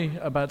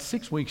About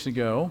 6 weeks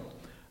ago,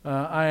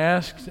 I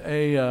asked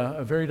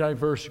a very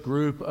diverse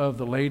group of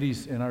the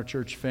ladies in our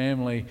church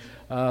family,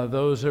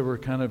 those that were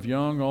kind of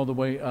young all the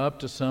way up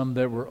to some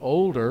that were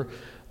older,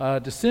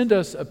 to send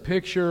us a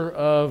picture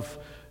of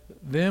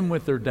them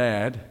with their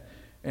dad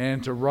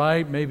and to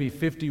write maybe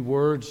 50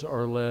 words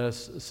or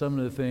less some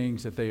of the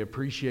things that they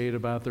appreciate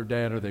about their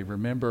dad or they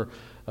remember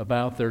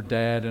about their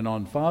dad. And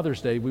on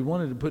Father's Day, we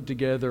wanted to put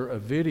together a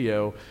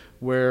video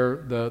where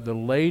the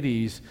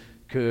ladies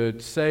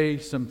could say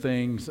some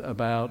things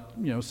about,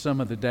 some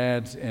of the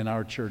dads in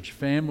our church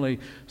family.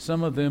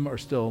 Some of them are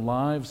still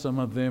alive. Some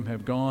of them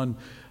have gone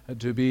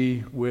to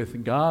be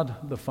with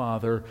God the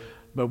Father.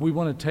 But we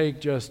want to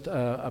take just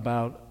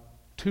about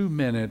 2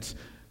 minutes.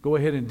 Go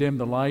ahead and dim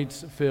the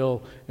lights,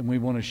 Phil, and we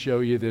want to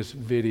show you this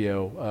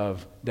video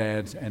of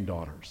dads and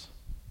daughters.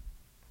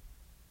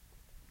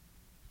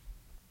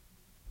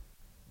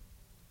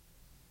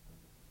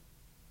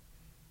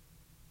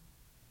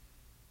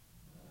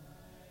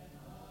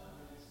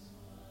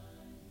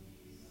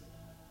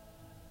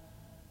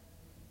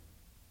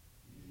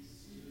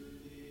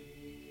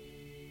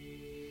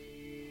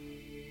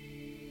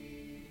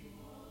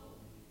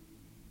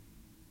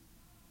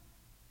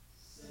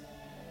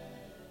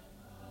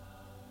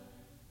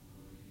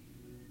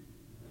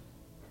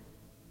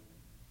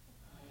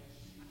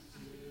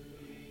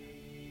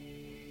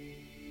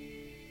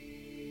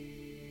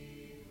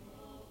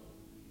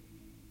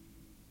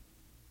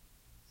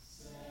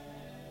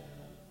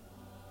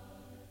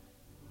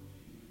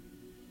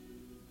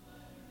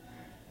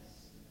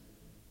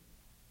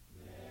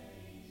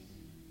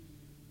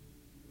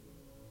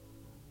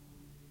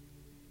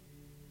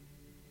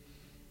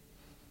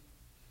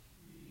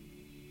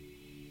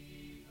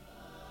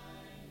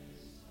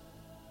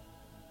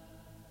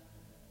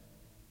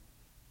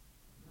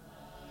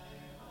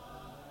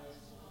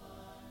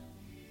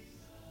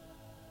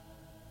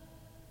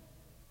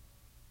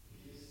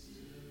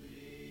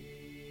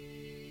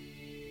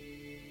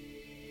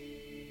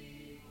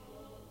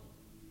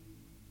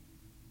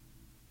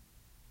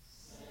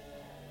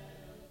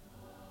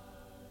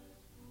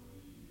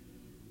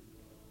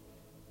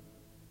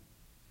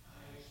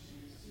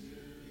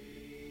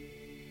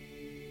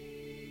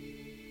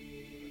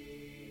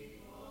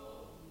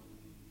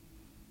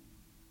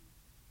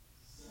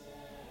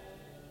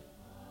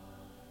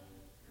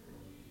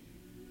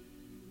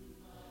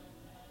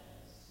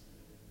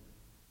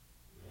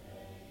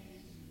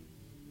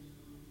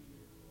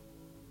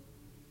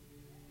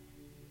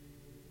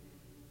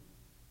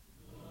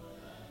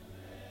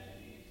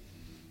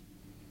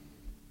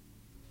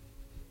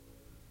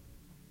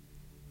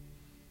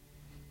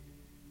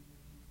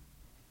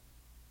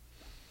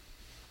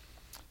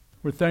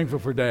 We're thankful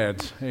for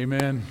dads.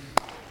 Amen.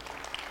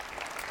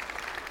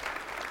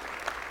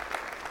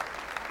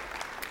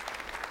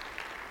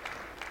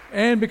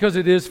 And because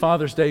it is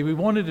Father's Day, we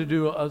wanted to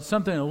do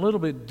something a little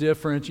bit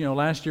different.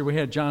 Last year we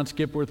had John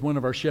Skipworth, one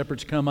of our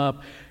shepherds, come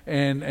up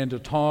and to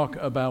talk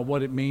about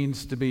what it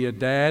means to be a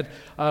dad.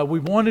 We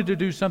wanted to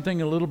do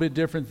something a little bit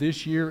different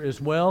this year as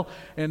well.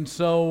 And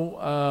so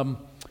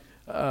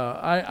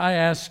I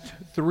asked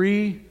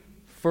 3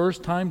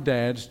 first-time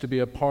dads to be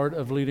a part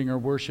of leading our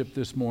worship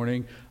this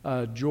morning.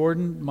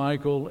 Jordan,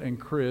 Michael, and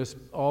Chris,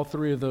 all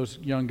 3 of those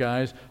young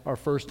guys are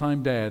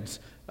first-time dads.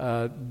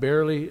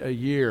 Barely a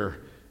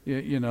year,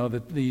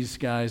 that these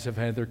guys have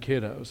had their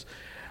kiddos.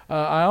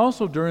 I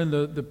also, during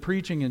the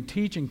preaching and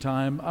teaching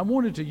time, I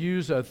wanted to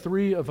use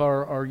 3 of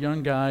our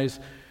young guys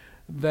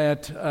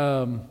that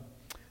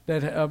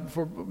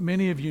for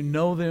many of you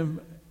know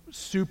them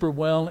super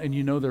well and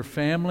you know their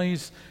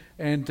families.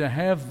 And to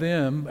have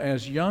them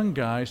as young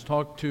guys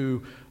talk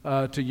to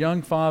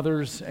young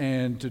fathers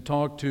and to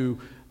talk to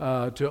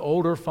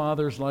older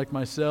fathers like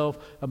myself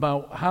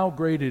about how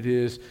great it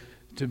is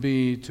to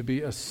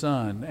be a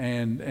son.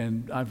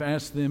 And I've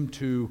asked them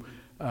to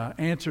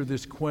answer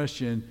this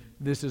question.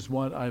 This is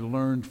what I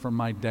learned from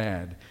my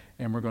dad.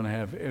 And we're going to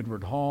have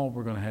Edward Hall,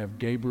 we're going to have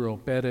Gabriel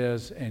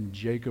Perez, and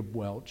Jacob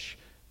Welch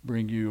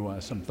bring you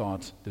some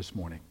thoughts this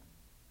morning.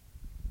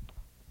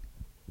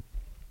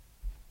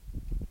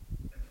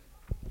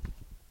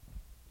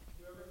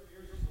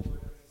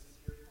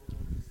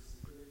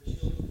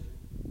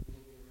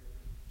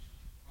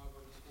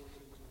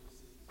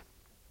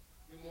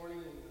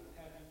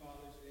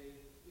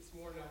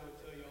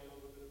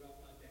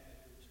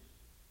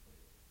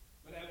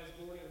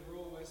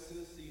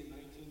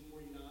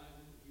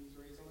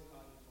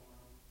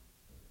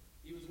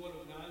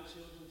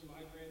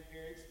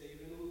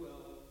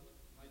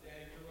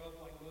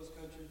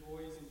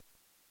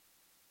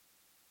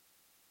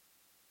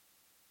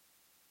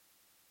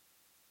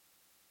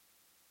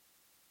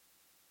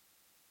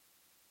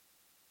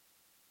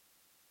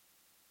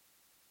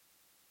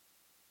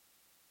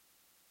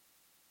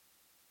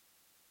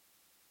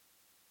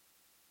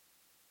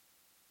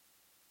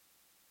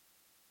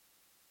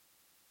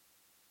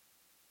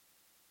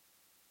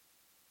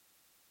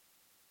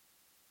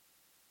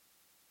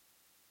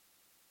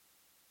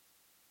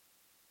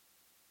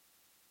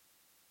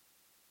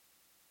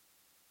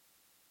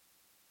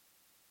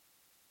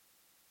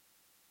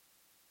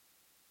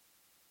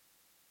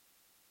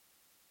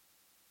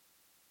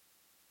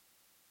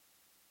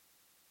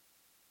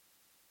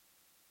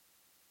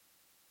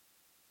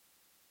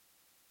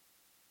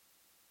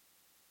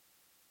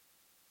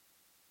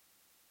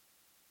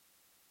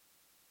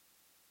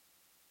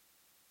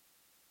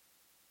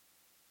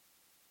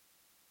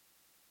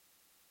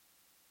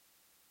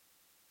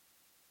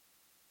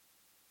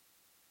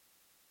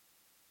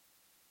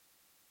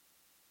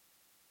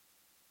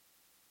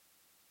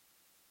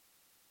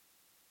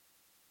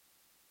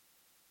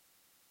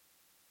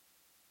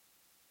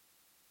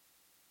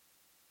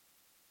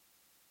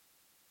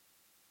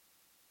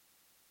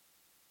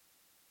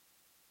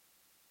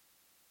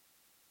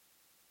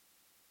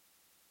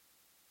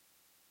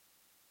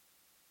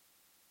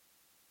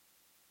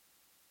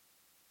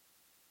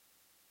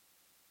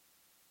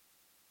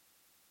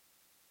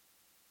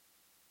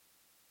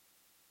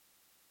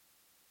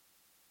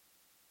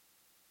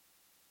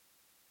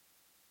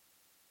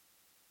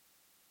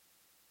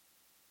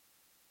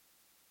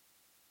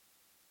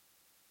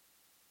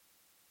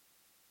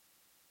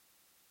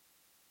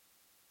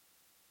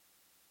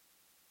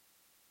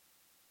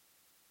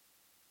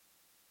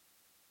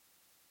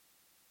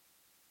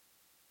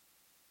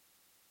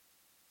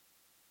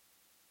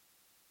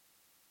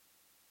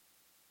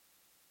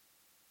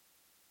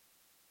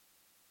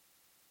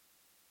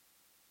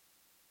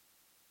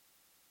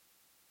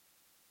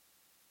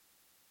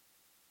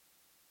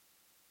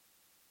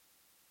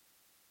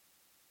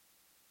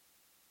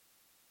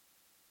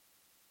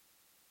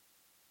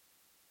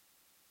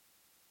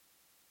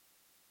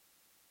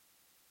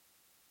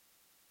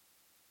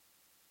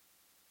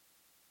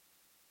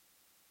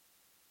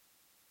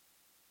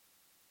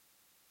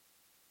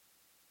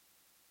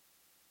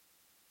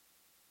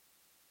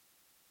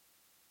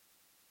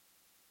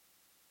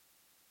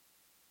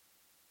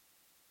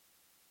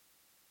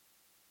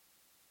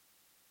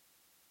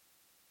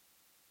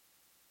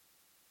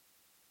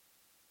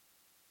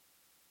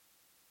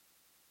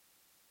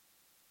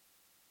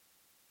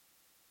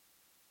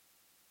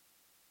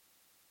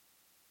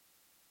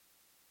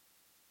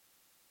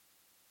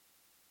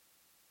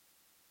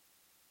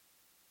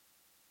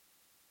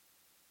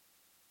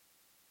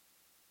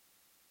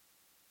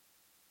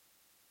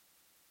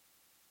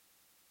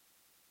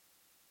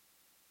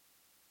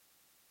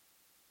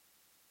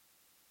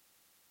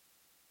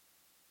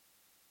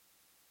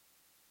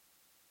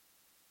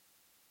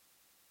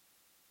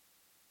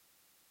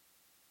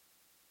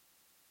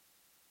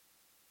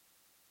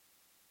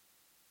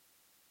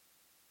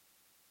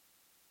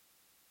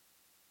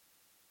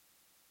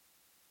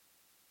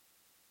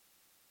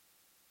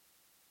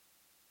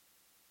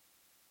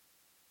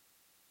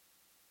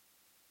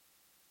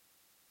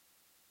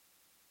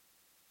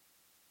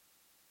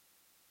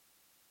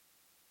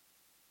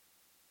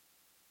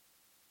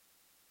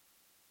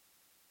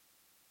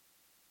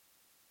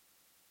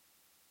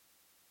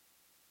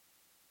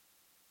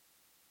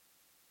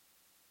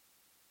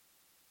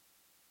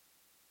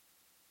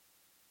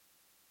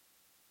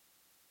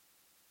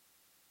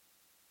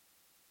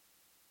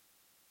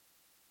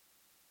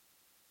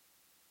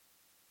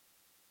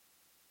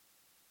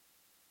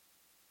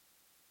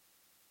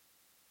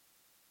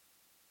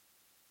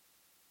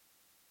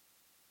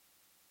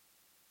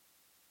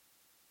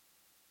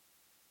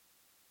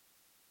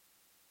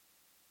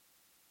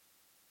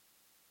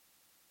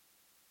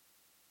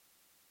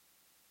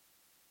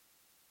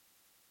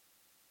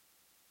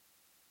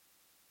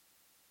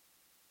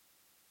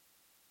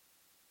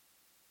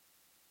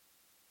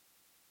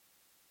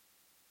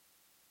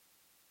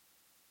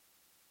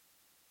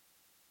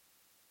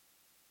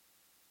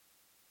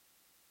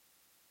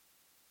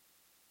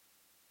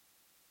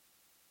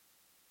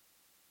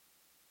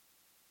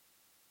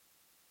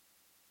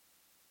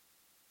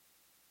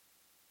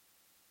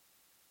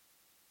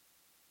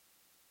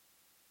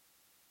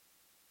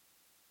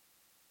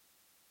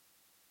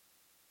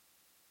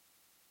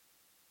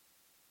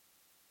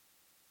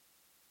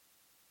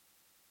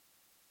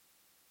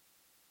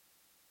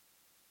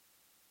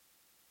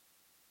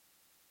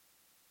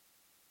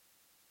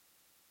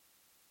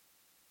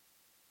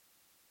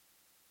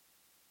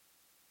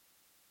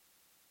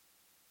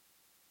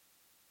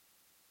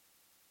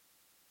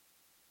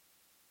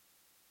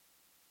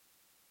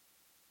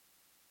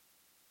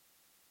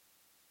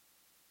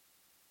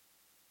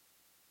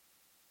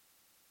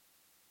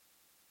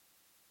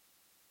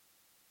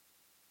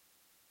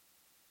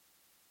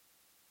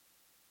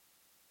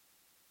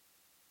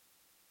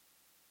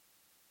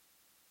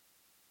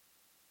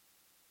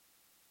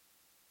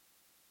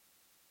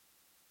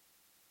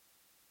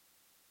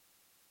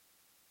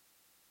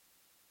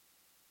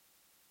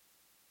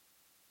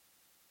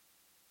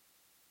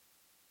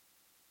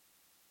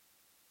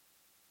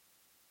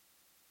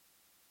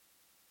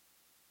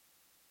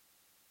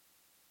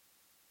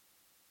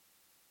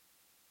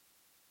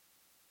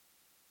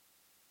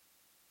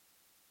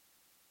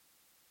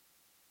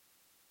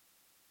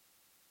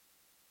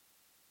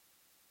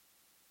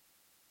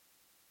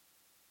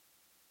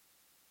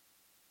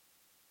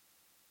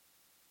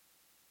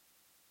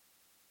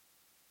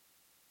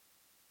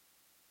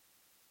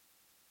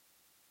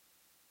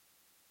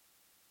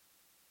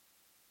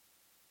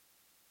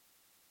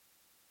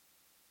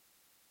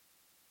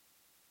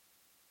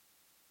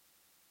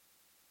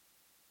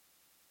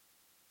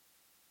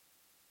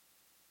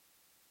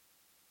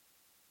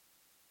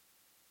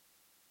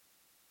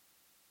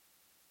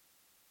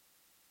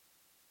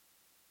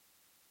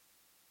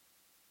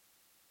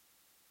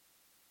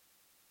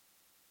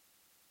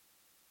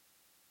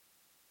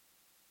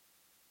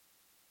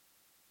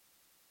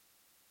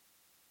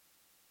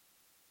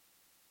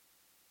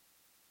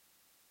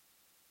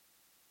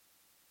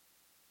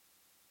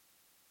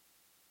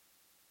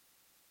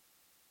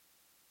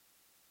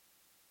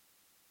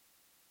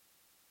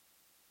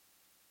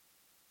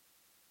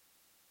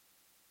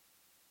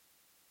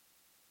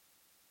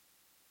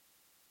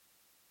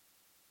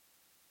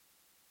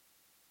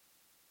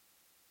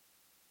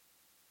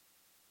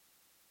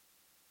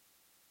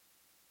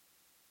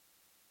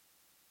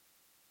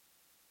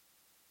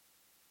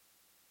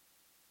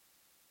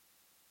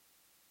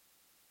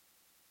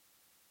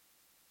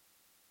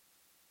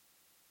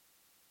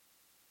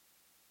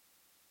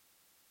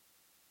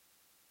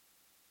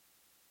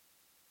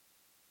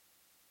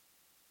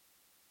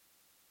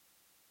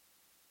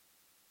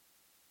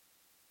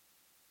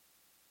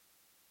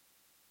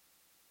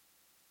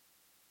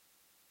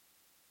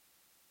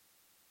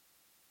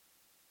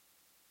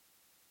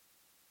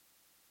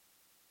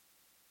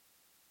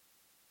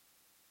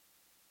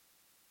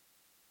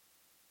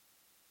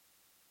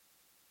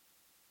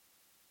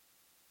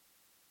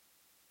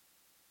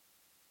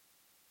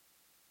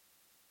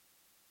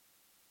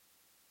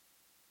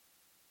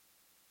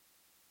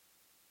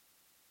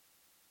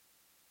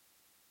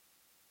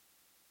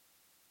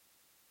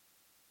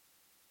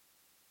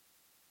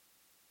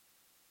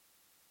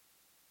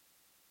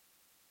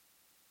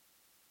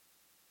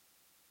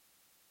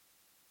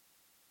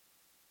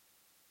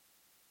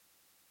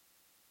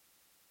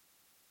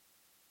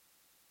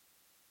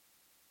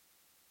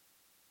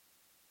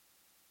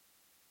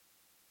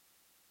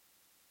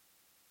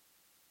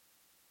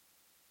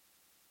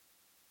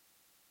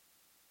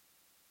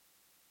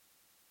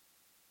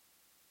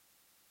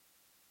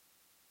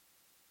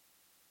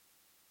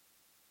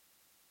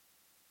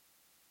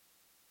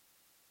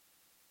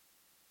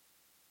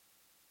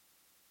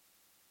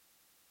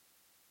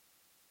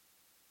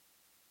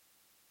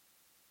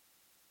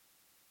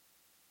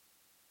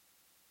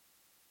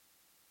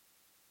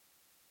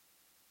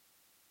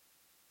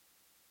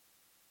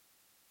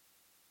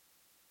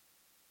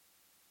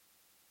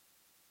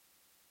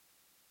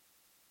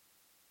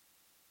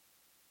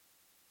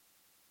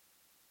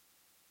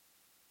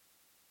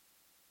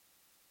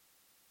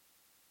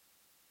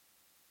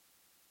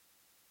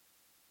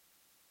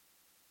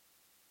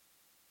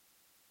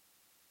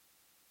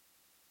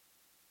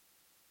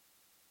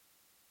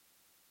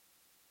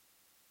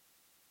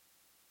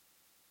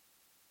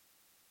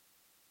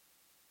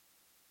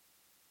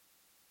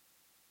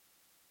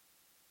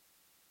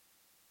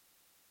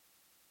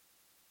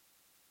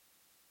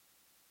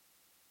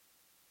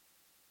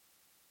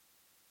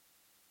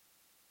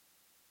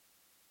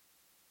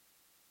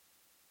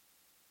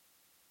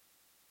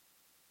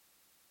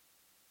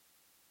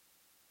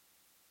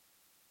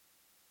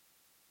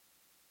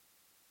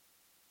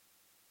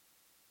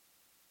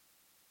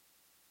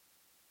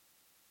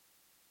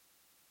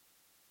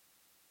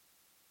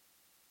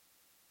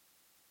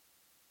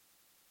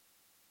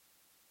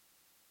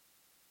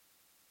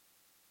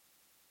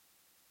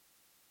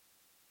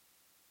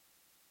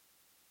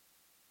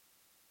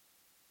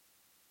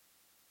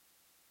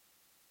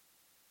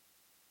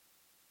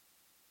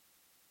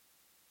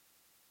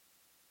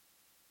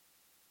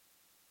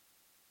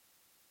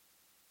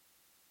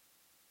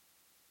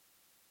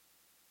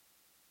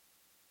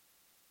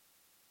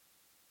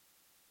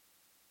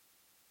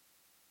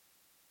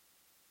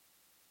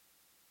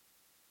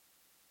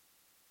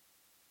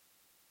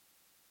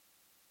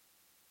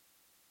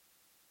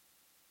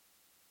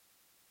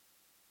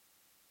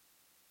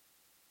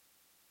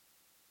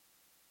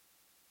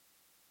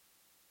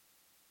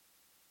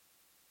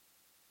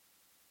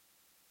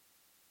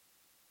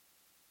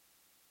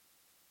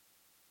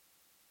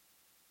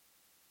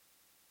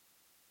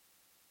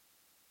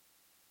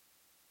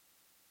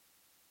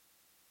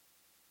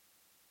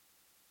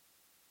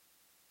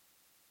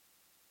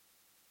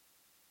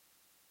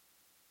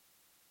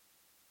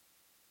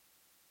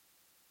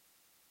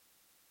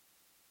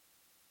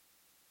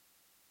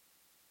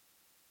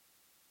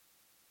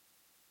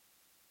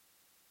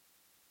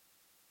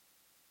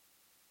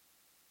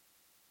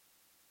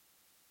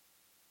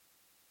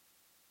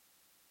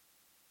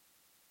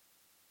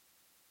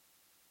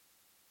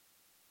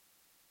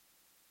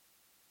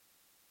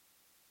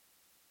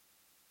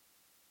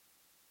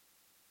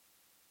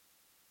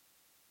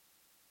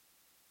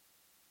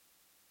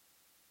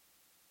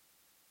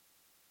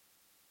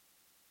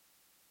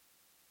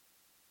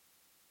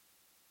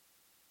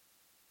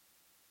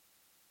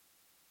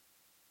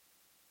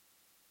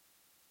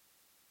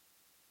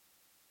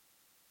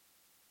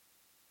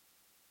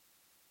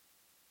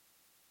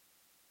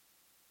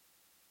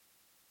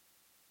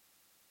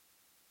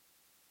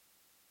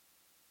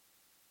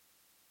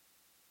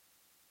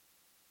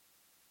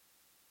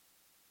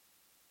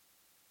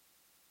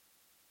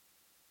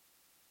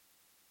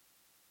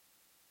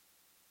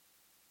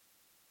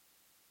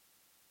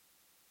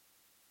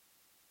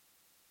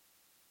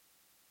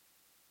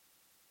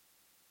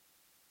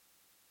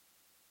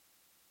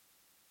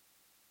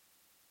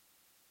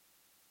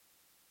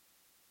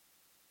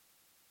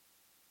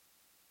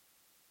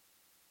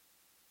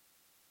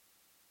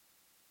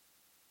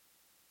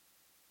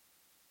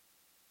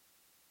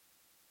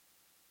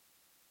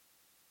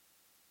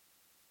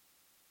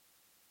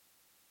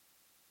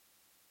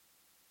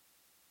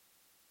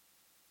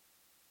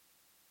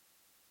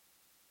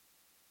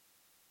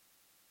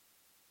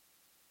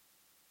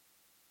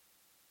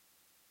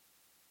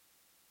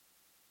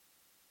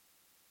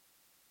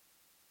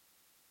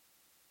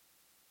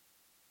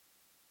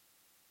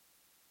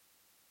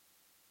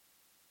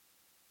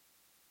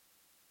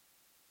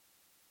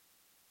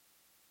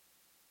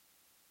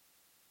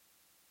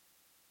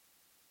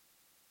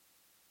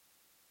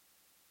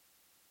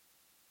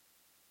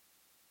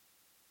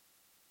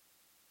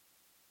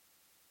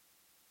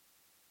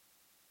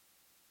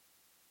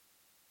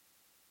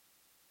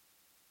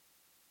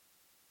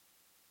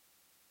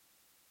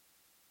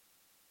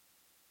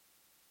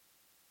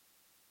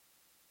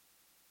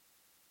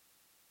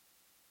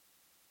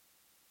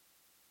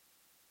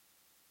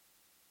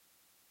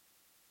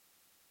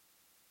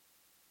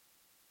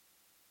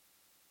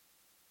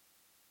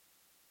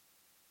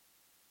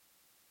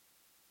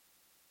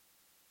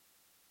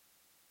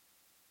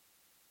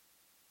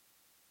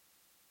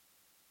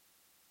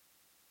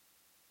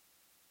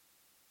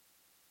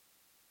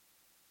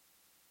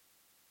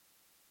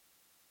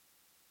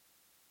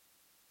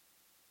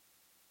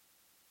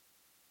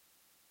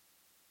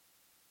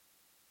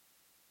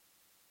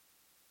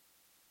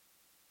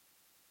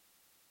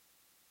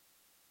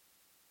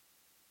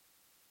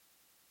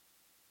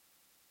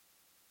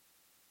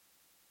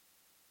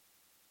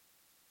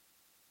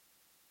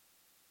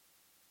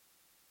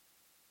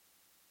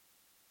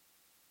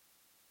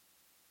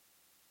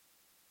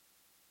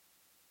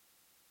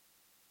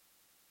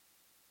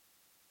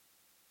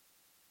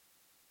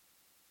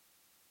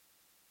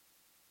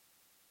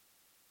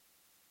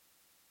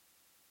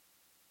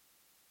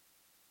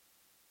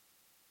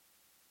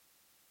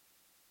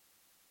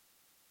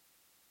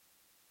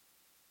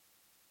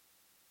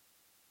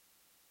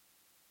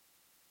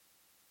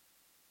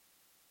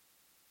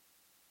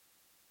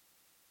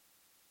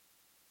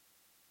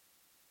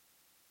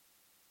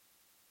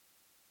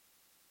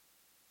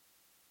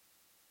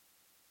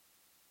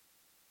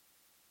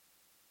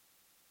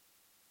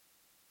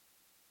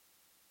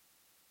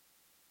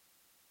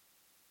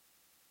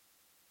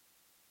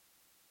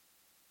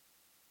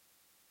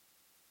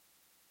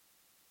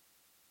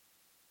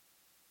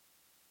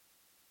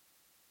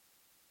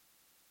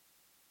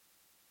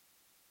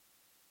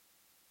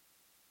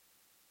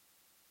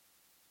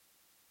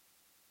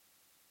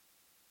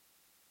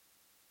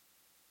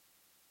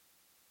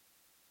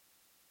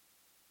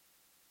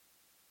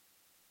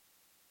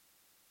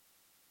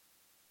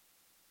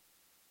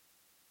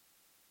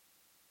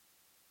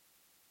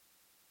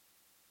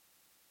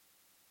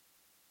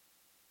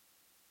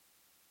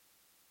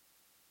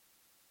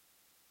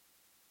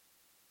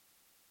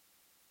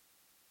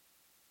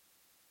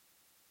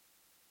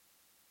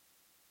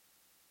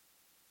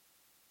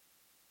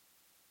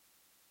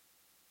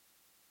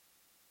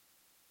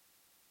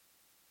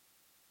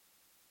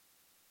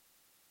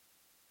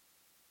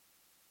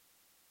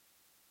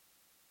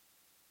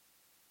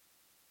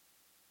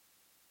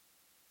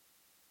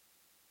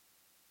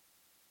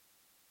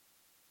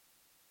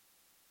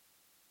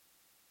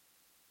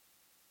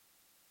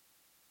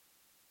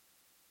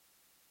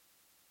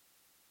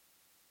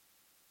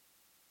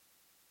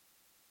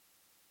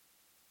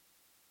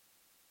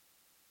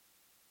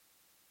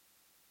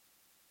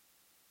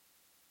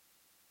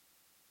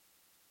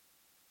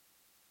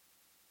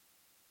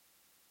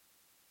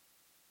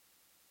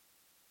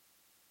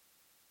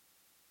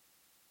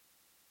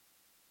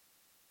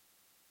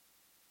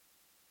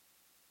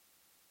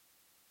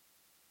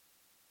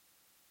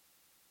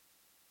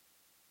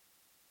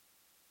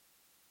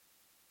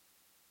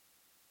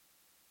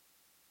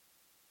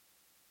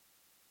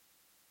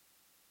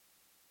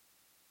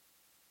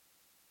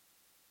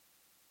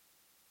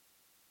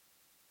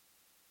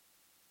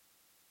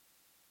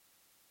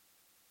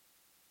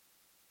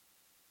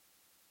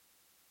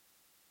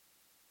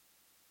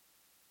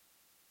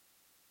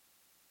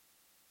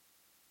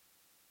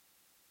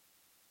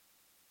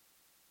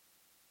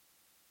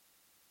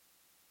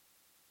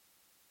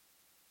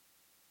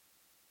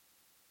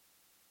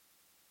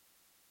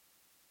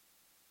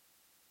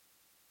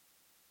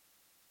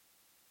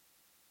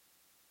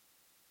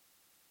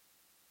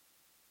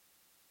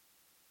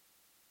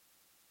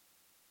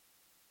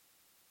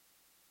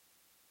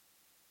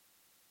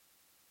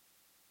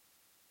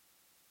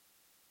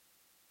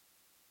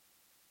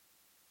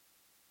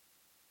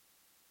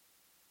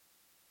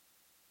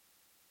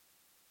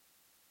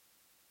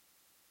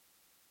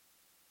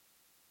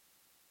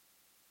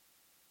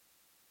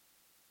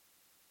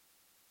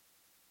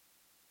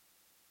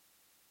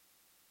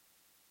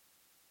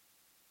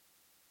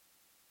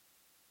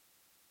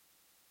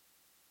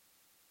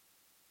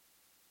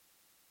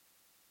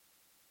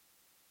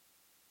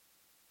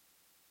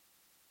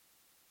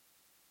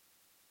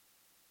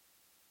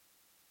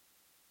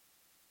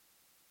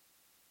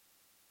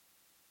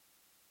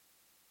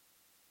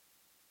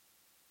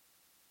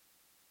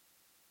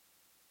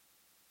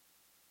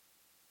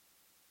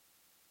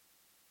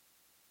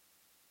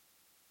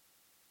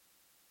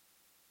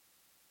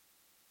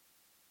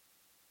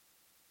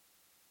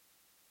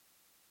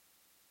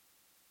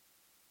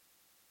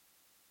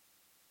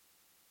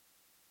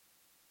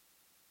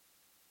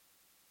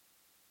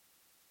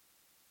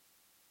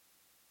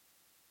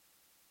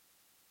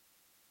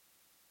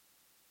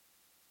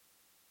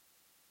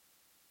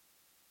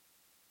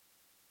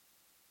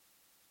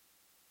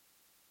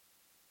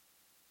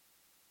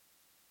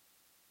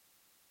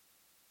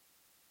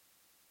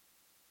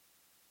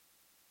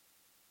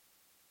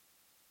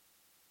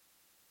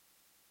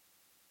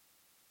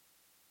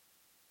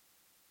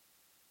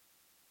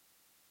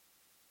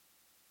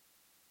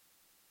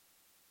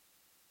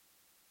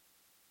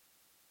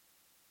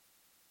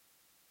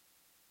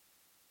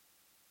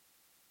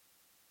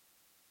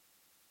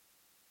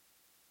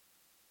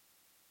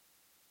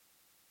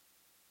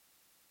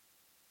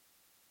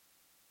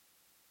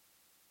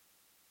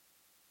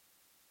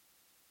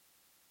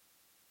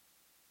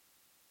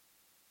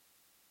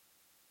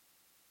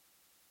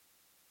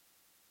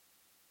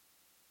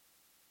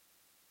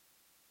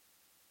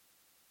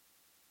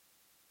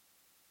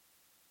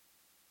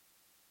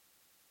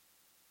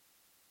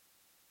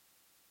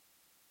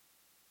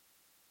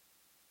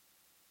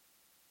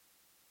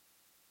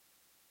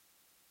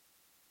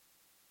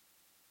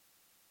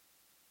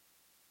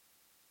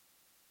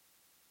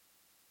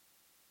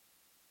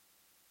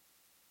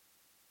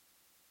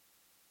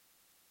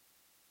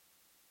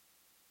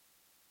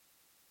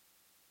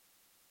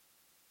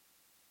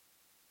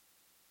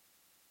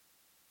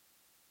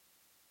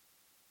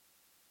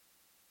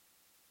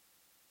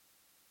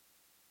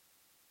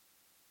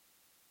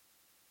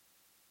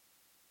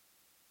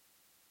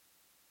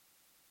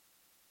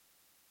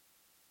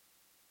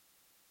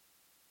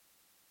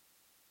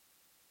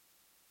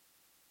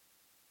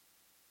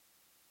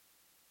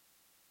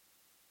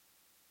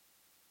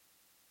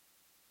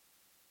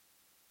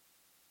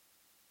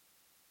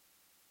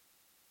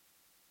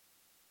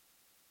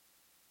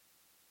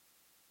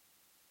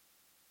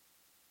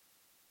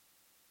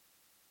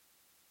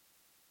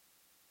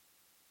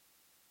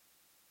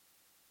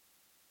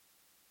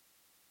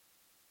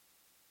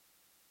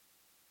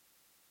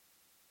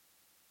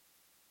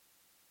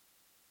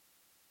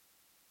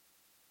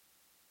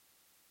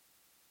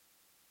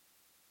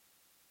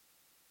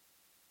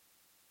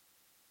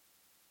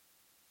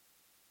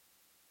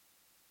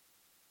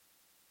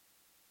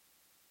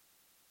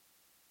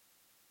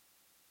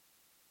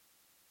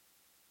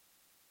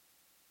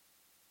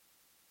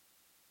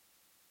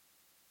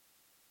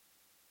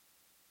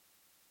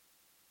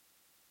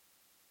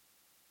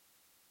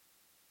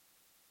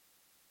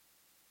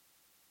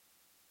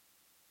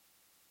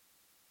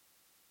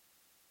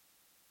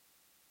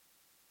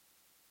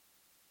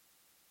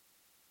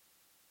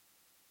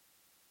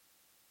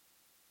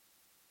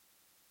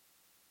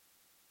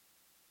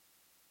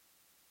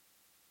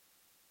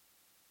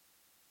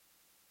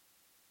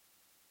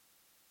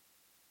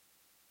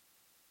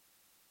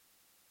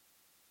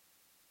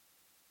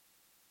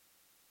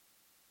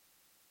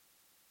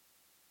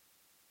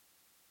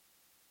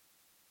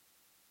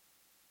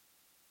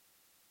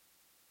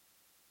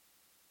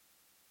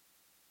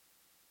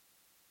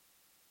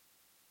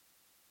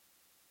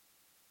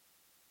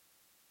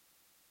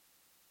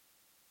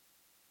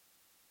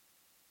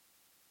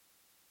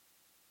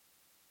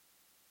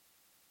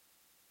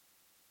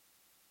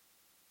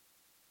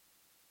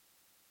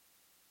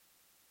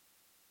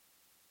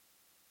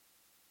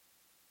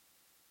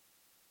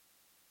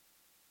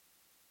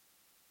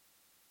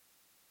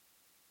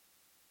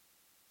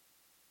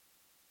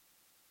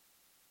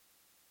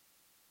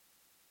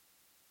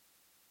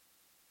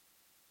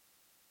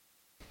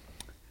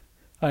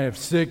 I have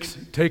 6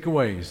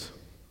 takeaways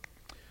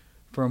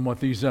from what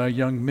these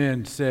young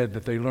men said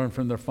that they learned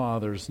from their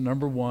fathers.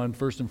 Number 1,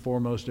 first and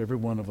foremost, every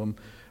one of them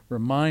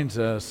reminds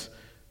us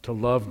to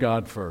love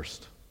God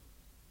first.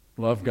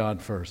 Love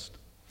God first.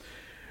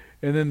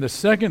 And then the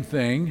second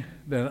thing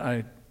that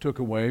I took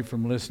away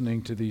from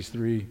listening to these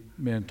 3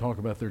 men talk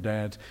about their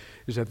dads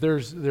is that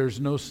there's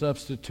no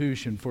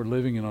substitution for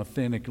living an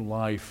authentic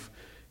life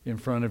in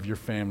front of your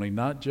family,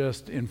 not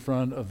just in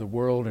front of the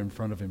world, in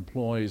front of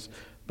employees,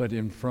 but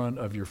in front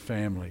of your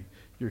family.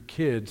 Your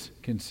kids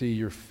can see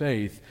your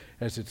faith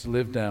as it's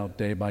lived out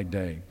day by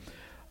day.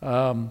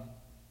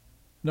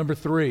 Number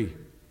 3,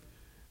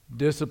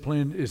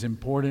 discipline is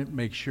important.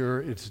 Make sure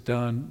it's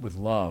done with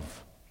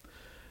love.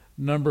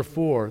 Number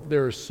 4,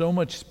 there is so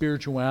much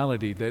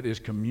spirituality that is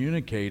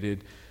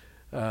communicated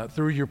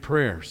through your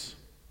prayers.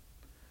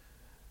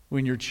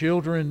 When your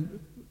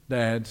children,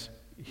 dads,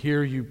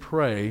 hear you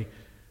pray,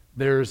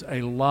 there's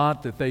a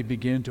lot that they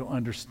begin to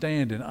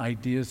understand and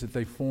ideas that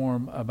they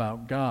form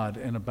about God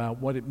and about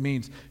what it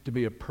means to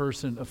be a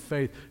person of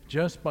faith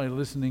just by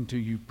listening to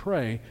you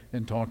pray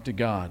and talk to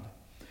God.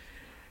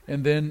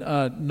 And then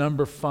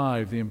number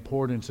 5, the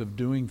importance of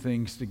doing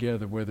things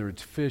together, whether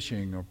it's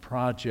fishing or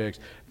projects.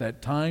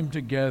 That time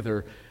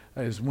together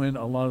is when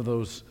a lot of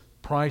those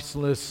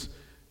priceless,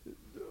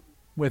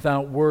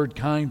 without word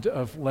kind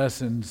of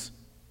lessons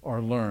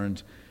are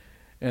learned.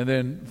 And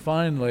then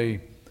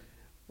finally,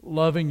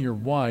 loving your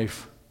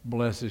wife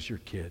blesses your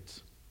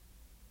kids.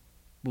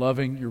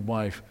 Loving your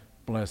wife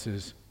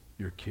blesses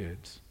your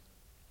kids.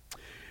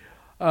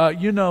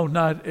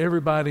 Not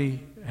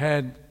everybody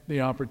had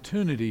the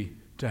opportunity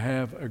to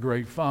have a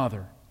great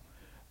father.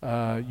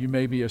 You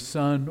may be a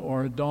son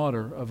or a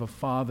daughter of a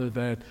father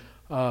that,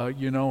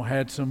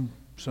 had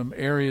some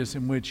areas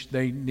in which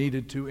they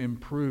needed to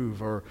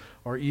improve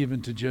or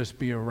even to just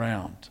be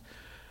around.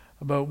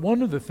 But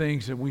one of the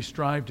things that we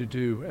strive to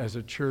do as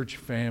a church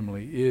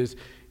family is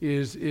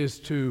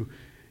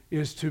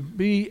to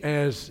be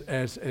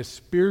as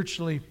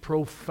spiritually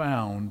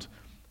profound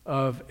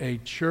of a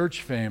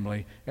church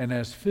family and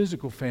as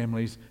physical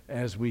families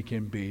as we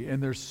can be.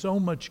 And there's so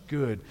much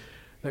good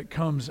that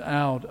comes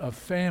out of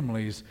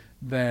families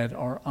that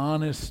are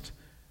honest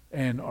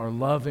and are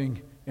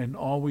loving and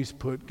always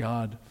put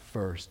God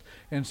first.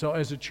 And so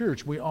as a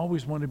church, we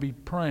always want to be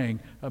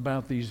praying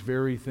about these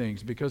very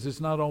things because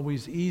it's not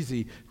always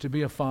easy to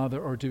be a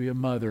father or to be a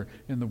mother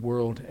in the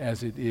world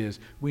as it is.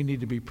 We need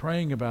to be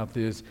praying about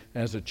this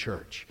as a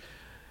church.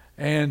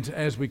 And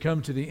as we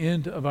come to the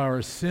end of our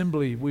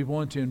assembly, we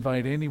want to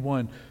invite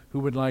anyone who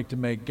would like to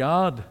make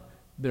God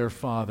their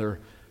father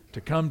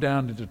to come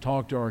down and to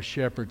talk to our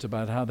shepherds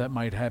about how that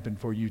might happen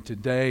for you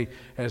today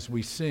as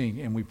we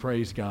sing and we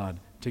praise God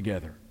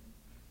together.